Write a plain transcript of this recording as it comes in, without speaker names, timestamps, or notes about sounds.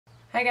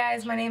Hi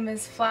guys, my name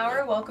is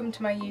Flower. Welcome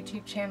to my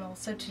YouTube channel.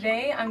 So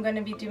today I'm going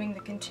to be doing the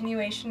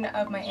continuation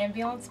of my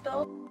ambulance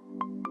build.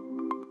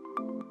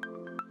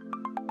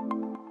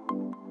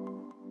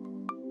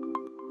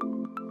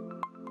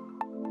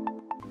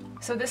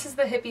 So this is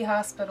the Hippie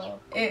Hospital.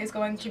 It is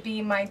going to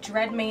be my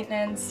dread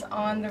maintenance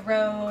on the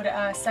road,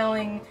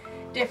 selling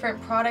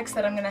different products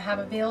that I'm going to have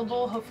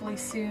available hopefully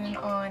soon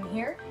on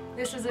here.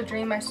 This is a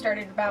dream I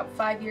started about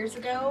 5 years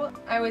ago.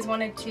 I always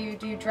wanted to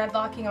do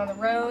dreadlocking on the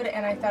road,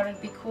 and I thought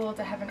it'd be cool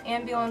to have an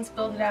ambulance,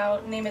 build it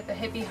out, name it the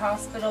Hippie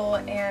Hospital,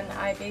 and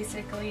I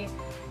basically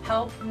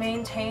help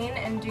maintain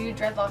and do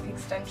dreadlock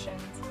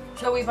extensions.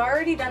 So we've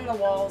already done the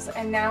walls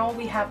and now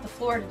we have the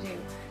floor to do.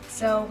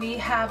 So we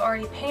have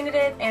already painted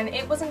it and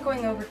it wasn't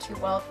going over too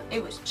well.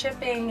 It was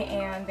chipping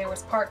and there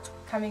was parts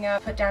coming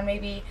up. Put down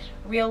maybe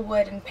real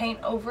wood and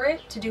paint over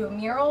it to do a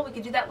mural. We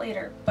could do that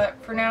later,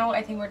 but for now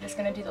I think we're just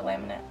going to do the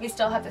laminate. We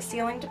still have the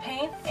ceiling to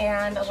paint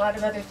and a lot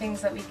of other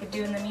things that we could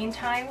do in the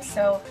meantime,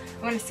 so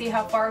I'm going to see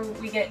how far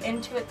we get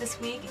into it this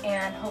week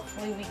and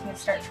hopefully we can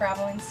start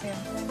traveling soon.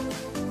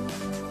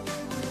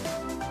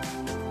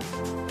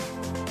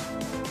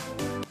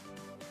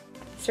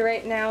 So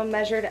right now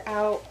measured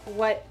out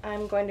what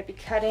I'm going to be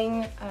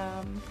cutting,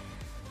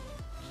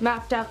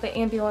 mapped out the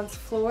ambulance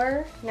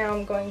floor. Now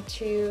I'm going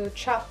to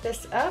chop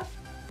this up.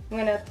 I'm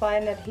going to apply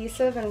an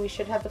adhesive and we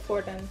should have the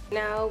floor done.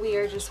 Now we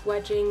are just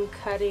wedging,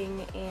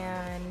 cutting,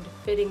 and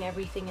fitting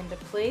everything into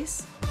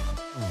place.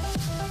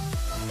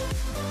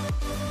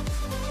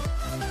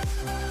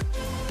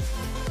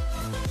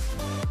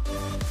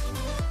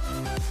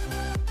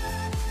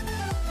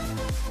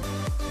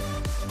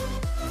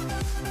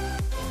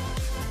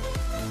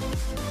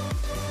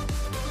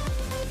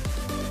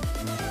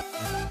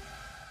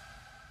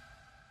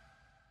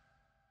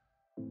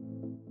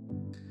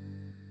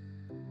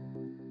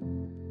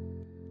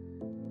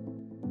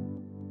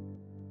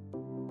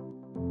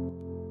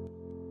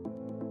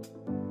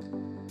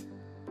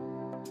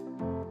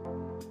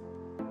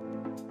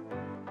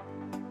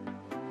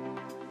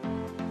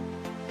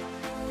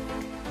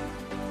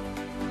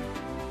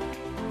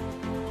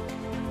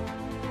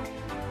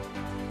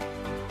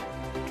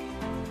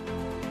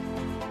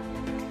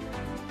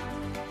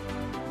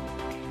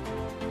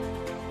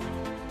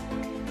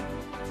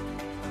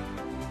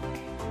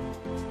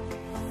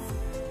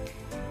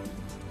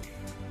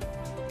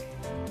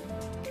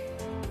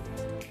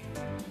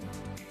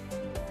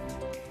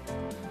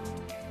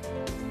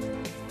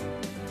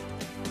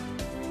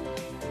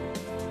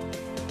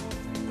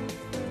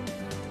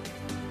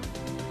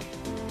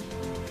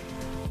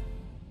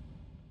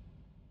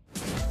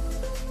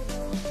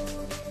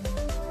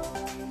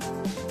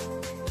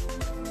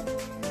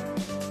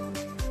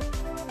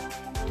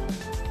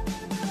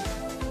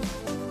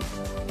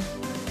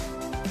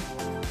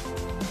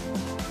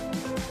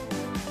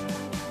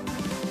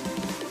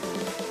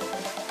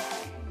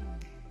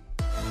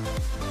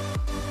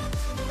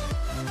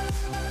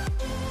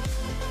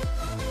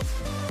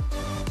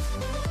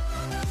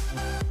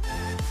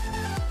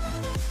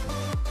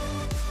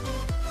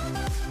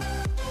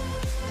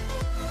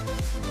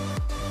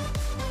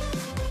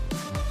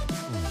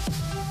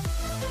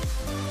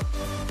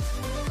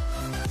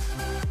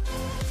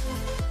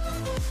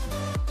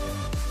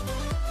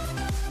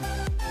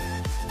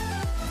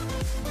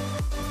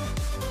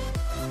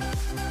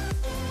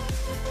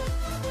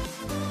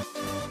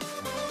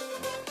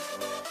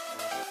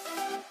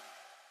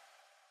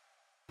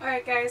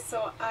 Alright guys,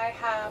 so I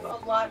have a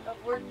lot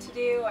of work to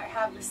do. I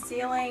have the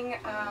ceiling.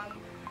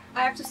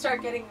 I have to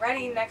start getting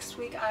ready. Next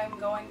week I'm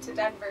going to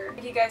Denver.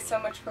 Thank you guys so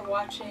much for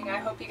watching. I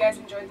hope you guys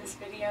enjoyed this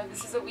video.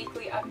 This is a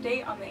weekly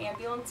update on the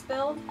ambulance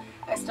build.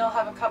 I still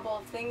have a couple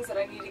of things that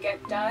I need to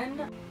get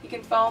done. You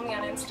can follow me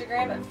on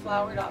Instagram at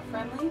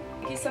flower.friendly.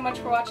 Thank you so much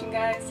for watching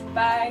guys.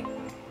 Bye!